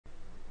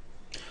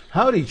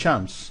Howdy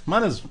champs,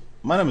 my name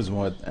is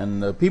Mohit,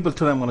 and people,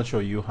 today I'm going to show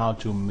you how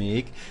to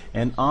make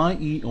an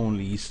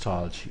IE-only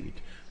style sheet,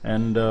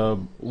 and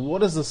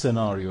what is the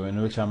scenario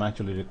in which I'm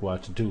actually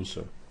required to do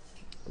so.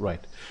 Right,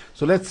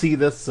 so let's see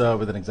this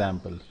with an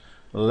example.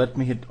 Let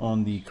me hit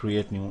on the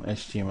create new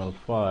HTML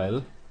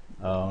file.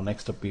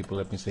 Next up, people,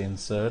 let me say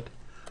insert,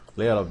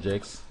 layer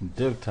objects,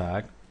 div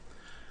tag.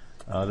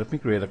 Let me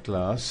create a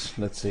class,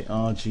 let's say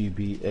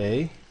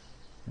RGBA.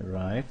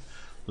 Right,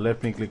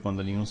 let me click on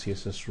the new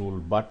CSS rule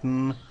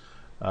button,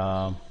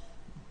 and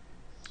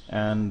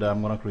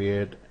I'm going to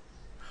create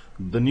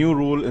the new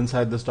rule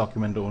inside this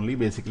document only,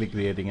 basically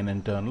creating an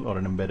internal or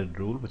an embedded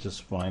rule, which is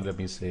fine. Let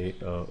me say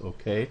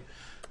OK.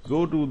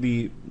 Go to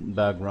the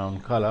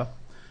background color,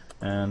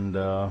 and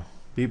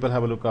people,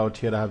 have a look out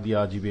here. I have the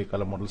RGBA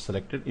color model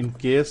selected. In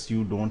case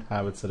you don't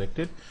have it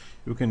selected,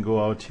 you can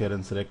go out here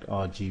and select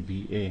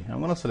RGBA. I'm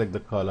going to select the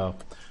color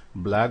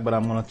black, but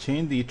I'm going to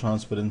change the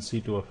transparency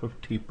to a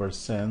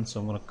 50%. So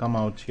I'm going to come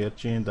out here,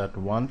 change that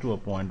 1 to a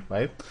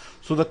 0.5.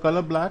 So the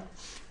color black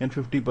and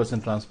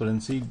 50%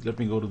 transparency. Let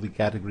me go to the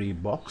category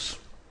box.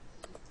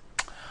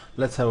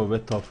 Let's have a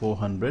width of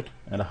 400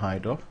 and a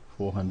height of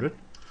 400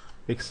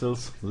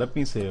 pixels. Let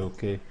me say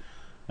OK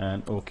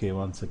and OK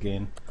once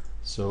again.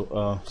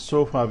 So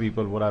so far,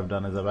 people, what I've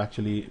done is I've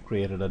actually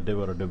created a div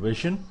or a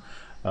division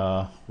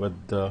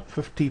with the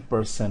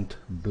 50%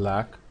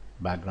 black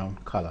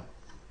background color.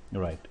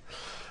 Right.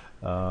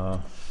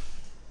 Let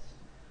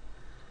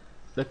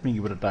me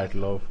give it a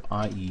title of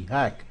IE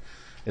hack.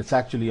 It's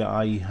actually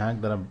a IE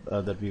hack that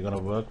that we're going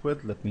to work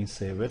with. Let me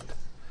save it.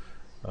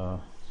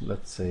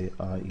 Let's say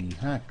IE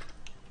hack.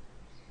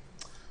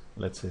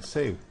 Let's say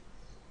save.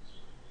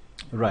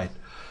 Right.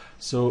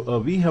 So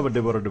we have a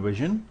div or a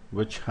division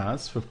which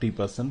has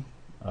 50%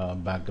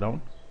 background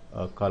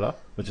color,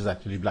 which is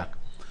actually black.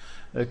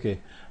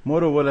 Okay.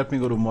 Moreover, let me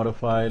go to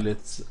modify.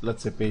 Let's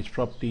say page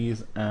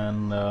properties,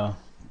 and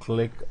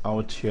click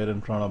out here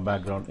in front of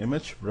background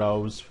image,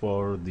 browse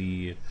for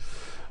the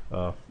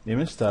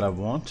image that I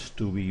want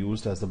to be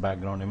used as the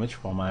background image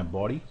for my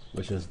body,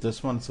 which is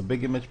this one. It's a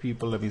big image,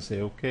 people. Let me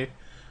say OK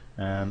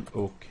and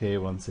OK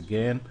once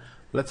again.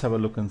 Let's have a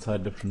look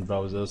inside different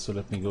browsers. So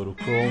let me go to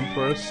Chrome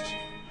first.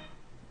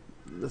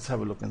 Let's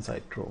have a look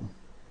inside Chrome.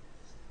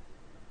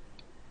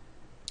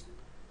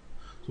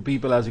 So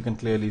people, as you can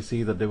clearly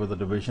see, the div or the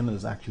division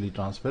is actually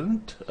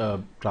transparent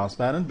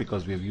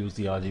because we have used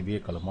the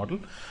RGBA color model,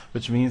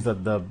 which means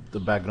that the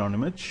background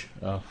image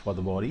for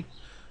the body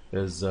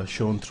is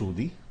shown through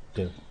the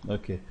div.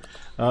 Okay,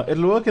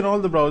 it'll work in all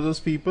the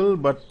browsers, people,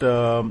 but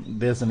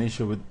there's an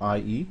issue with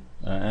IE,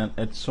 and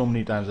it's so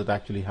many times it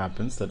actually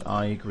happens that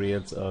IE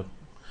creates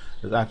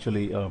is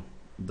actually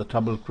the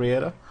trouble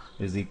creator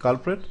is the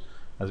culprit,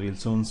 as we'll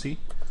soon see.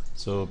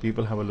 So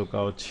people, have a look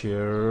out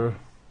here.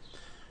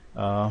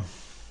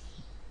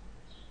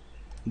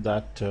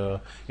 That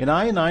in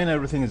IE9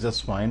 everything is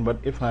just fine, but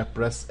if I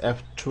press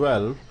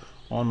F12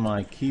 on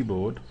my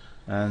keyboard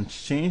and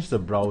change the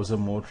browser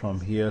mode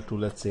from here to,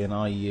 let's say, an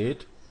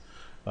IE8,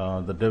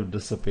 the div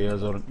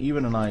disappears, or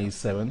even an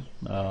IE7,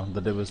 the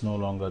div is no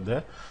longer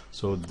there.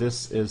 So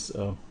this is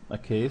a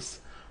case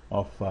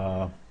of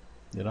the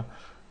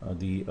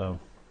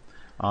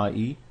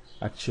IE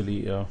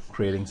actually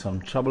creating some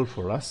trouble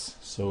for us.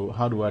 So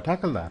how do I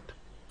tackle that?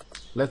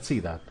 Let's see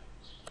that.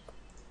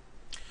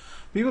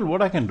 People,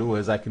 what I can do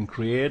is I can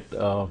create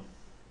a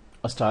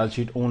style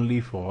sheet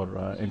only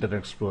for Internet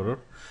Explorer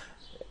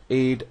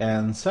 8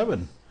 and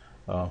 7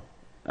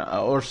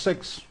 or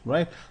 6,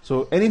 right?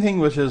 So anything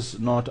which is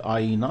not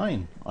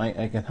IE9,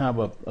 I can have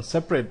a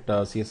separate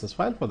CSS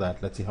file for that.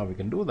 Let's see how we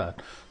can do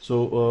that.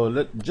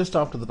 So just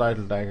after the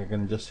title tag, I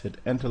can just hit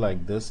enter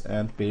like this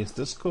and paste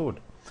this code.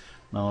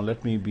 Now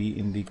let me be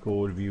in the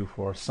code view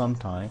for some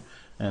time,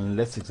 and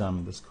let's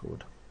examine this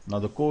code. Now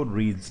the code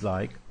reads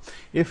like,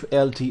 if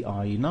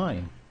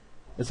LTIE9,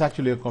 it's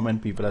actually a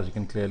comment, people, as you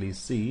can clearly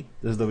see.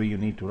 This is the way you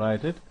need to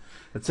write it.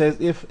 It says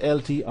if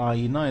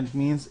LTIE9, it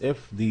means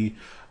if the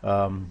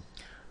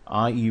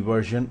IE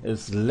version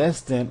is less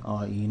than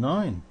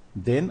IE9,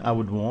 then I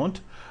would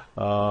want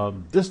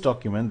this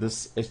document,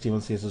 this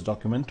HTML CSS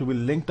document, to be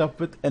linked up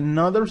with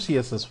another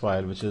CSS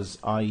file, which is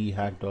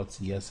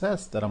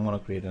IEhack.css, that I'm going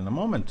to create in a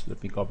moment.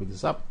 Let me copy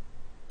this up.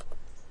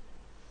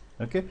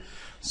 Okay,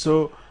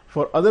 so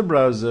for other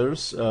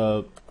browsers,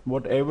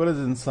 whatever is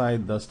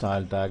inside the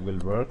style tag will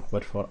work,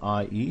 but for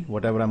IE,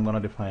 whatever I'm going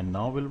to define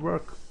now will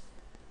work.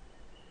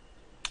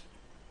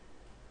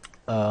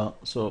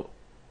 So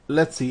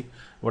let's see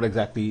what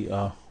exactly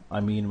I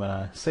mean when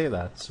I say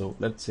that. So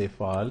let's say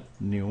file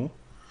new.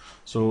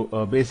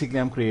 So basically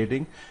I'm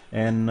creating a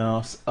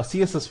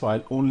CSS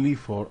file only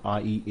for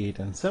IE8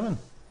 and 7,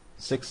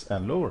 6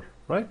 and lower,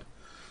 right?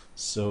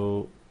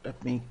 So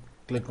let me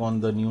click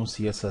on the new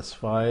CSS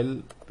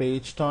file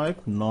page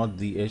type, not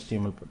the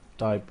HTML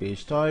type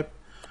page type.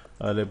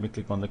 Let me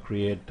click on the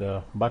create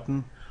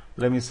button.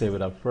 Let me save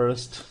it up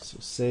first. So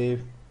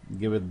save,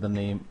 give it the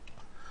name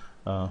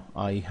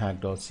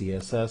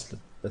IEhack.css.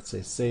 Let's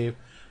say save.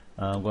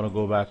 I'm going to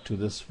go back to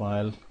this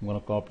file. I'm going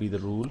to copy the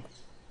rule,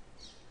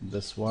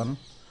 this one,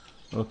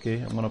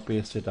 Okay, I'm gonna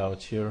paste it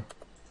out here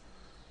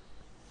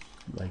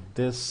like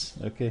this.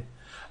 Okay,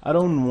 I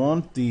don't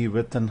want the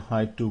width and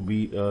height to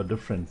be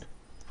different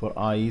for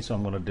IE, so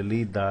I'm gonna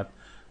delete that.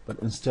 But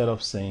instead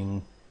of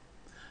saying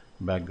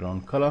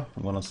background color,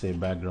 I'm gonna say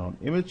background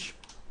image.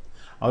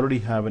 I already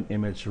have an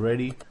image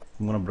ready.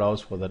 I'm gonna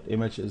browse for that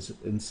image. Is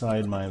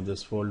inside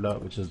this folder,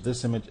 which is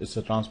this image. It's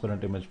a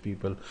transparent image,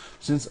 people.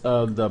 Since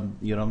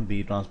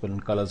the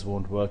transparent colors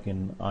won't work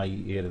in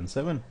IE 8 and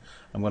 7,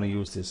 I'm gonna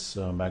use this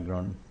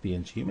background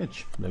PNG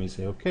image. Let me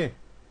say okay.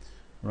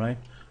 Right,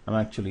 I'm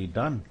actually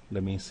done.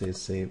 Let me say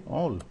save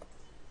all,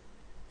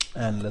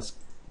 and let's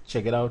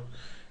check it out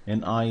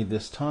in IE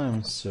this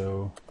time.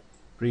 So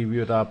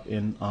preview it up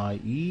in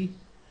IE.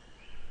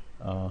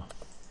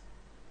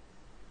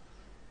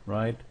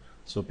 Right,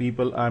 so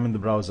people, I'm in the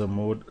browser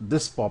mode.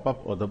 This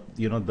pop-up, or the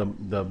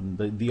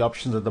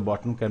options at the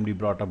bottom, can be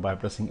brought up by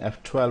pressing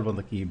F12 on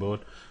the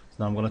keyboard. So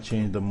now I'm going to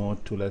change the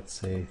mode to, let's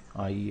say,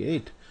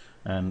 IE8,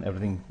 and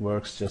everything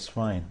works just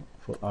fine.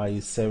 For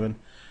IE7,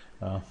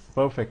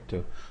 perfect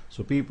too.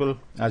 So people,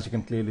 as you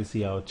can clearly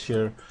see out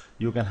here,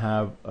 you can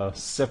have a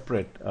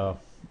separate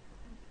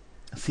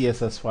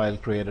CSS file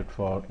created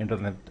for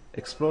Internet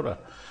Explorer.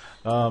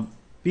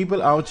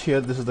 People out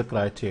here, this is the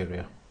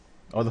criteria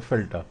or the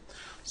filter.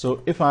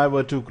 So if I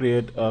were to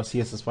create a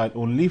CSS file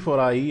only for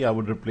IE, I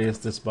would replace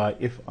this by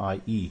if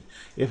IE.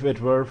 If it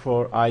were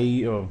for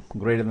IE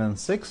greater than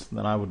 6,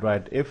 then I would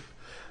write if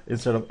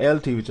instead of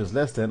LT, which is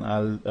less than.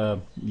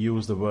 I'll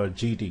use the word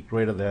GT,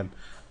 greater than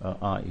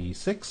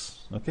IE6.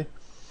 Okay,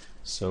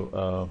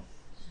 so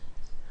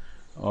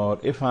or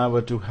if I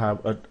were to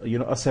have a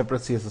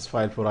separate CSS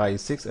file for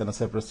IE6 and a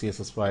separate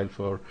CSS file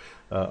for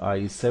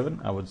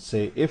IE7, I would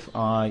say if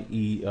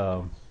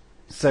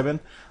IE7,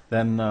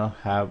 then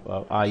have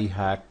IE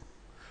hack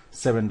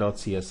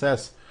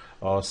 7.css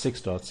or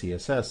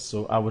 6.css.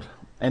 So I would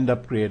end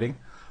up creating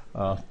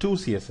two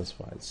CSS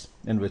files,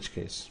 in which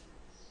case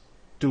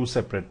two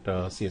separate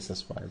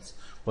CSS files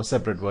for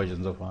separate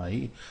versions of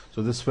IE.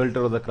 So this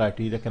filter or the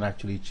criteria can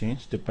actually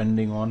change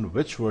depending on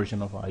which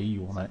version of IE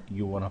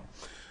you wanna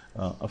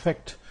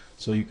affect.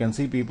 So you can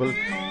see, people,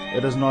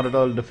 it is not at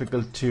all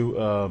difficult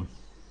to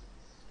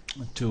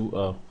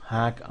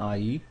hack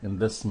IE in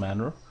this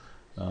manner.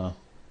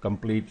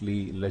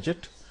 Completely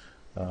legit,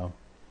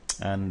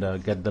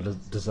 and get the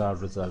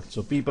desired result.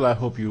 So people, I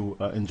hope you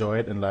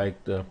enjoyed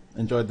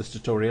this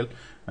tutorial,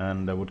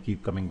 and would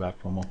keep coming back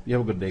for more. You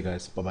have a good day,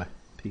 guys. Bye bye.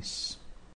 Peace.